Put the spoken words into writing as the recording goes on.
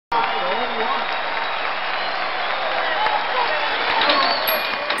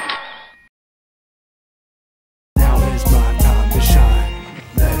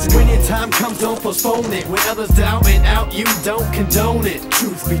don't postpone it. When others down and out, you don't condone it.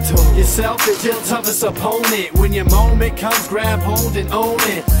 Truth be told, yourself is your toughest opponent. When your moment comes, grab hold and own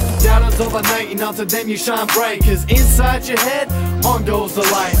it. Doubters overnight and onto them you shine bright. Cause inside your head, on goes the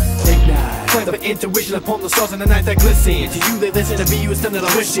light. Ignite, flame of intuition upon the stars in the night that glisten. To you they listen, to be you instead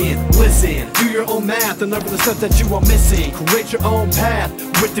of wishing. Listen, do your own math and learn from the stuff that you are missing. Create your own path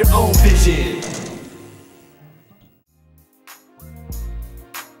with your own vision.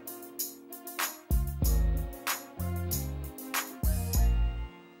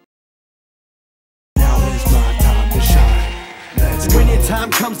 When your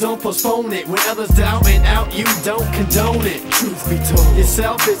time comes, don't postpone it. When others down and out, you don't condone it. Truth be told,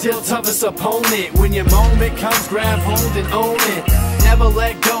 yourself is your toughest opponent. When your moment comes, grab hold and own it. Never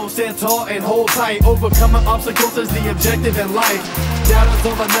let go, stand tall and hold tight. Overcoming obstacles is the objective in life. Doubters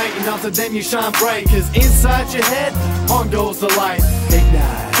overnight and onto them you shine bright. Cause inside your head, on goes the light.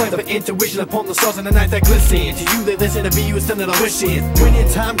 Ignite, flame of intuition upon the stars in the night that glisten. To you they listen, to be you instead of wishing. When your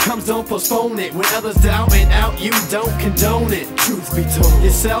time comes, don't postpone it. When others down and out, you don't condone it. Truth be told,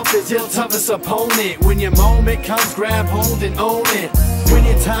 yourself is your toughest opponent. When your moment comes, grab hold and own it. When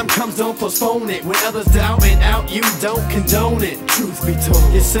your time comes, don't postpone it. When others down and out, you don't condone it. Truth be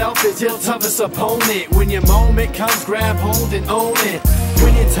told, yourself is your toughest opponent. When your moment comes, grab hold and own it.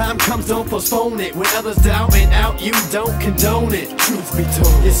 When your time comes, don't postpone it. When others down and out, you don't condone it. Truth be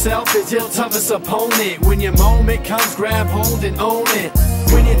told, yourself is your toughest opponent. When your moment comes, grab hold and own it.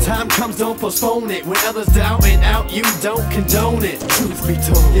 When your time comes, don't postpone it. When others down and out, you don't condone it. Truth be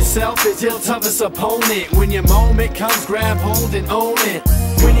told, yourself is your toughest opponent. When your moment comes, grab hold and own it.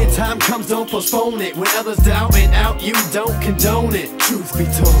 When your time comes, don't postpone it. When others down and out, you don't condone it. Truth be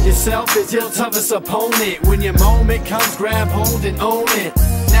told, yourself is your toughest opponent. When your moment comes, grab hold and own it.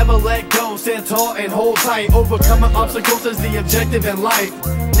 Never let go, stand tall and hold tight. Overcoming obstacles is the objective in life.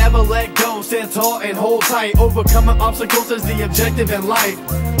 Never let go, stand tall and hold tight. Overcoming obstacles is the objective in life.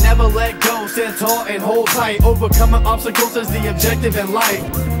 Never let go, stand tall and hold tight. Overcoming obstacles is the objective in life.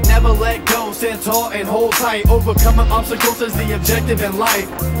 Never let go, stand tall and hold tight. Overcoming obstacles is the objective in life.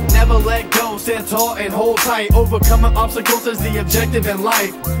 Never let go, stand tall and hold tight. Overcoming obstacles is the objective in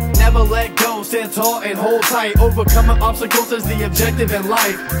life. Never let go, stand tall and hold tight. Overcoming obstacles is the objective in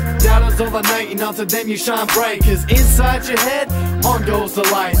life. Doubters overnight and onto them you shine bright. Cause inside your head, on goes the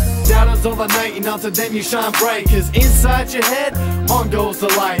light. Doubters overnight and onto them you shine bright. Cause inside your head, on goes the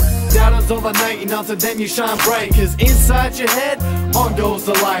light. Doubters overnight and onto them you shine bright. Cause inside your head, on goes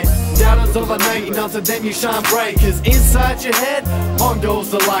the light. Doubters overnight and onto them you shine bright. Cause inside your head, on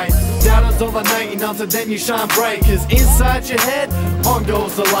goes the light. Doubters overnight and onto them you shine bright. Cause inside your head, on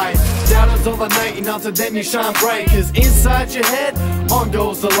goes the light. Doubters overnight and onto them you shine bright. Cause inside your head, on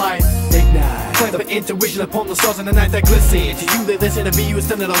goes the light. Ignite, flame of intuition upon the stars in the night that glisten. To you they listen, to be you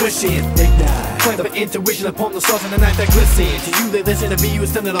instead of wishing. Ignite, flame of intuition upon the stars in the night that glisten. To you they listen, to be you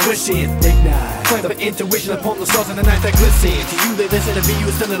instead of wishing. Ignite, flame of intuition upon the stars in the night that glisten. To you they listen, to be you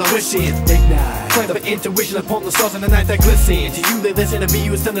instead of wishing. Ignite, flame of intuition upon the stars in the night that glisten. To you they listen, to be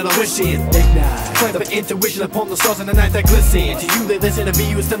you instead of wishing. Ignite, flame of intuition upon the stars in the night that glisten. To you they listen, to be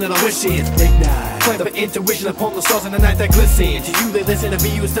you instead of wishing. Ignite, flame of intuition upon the stars in the night that glisten. To you they listen, to be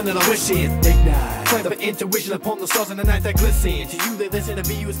you instead of wishing. Ignite, flame of intuition upon the stars in the night that glisten. To you they listen, to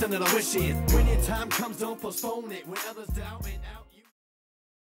be you instead of wishing. When your time comes, don't postpone it. When others down and out.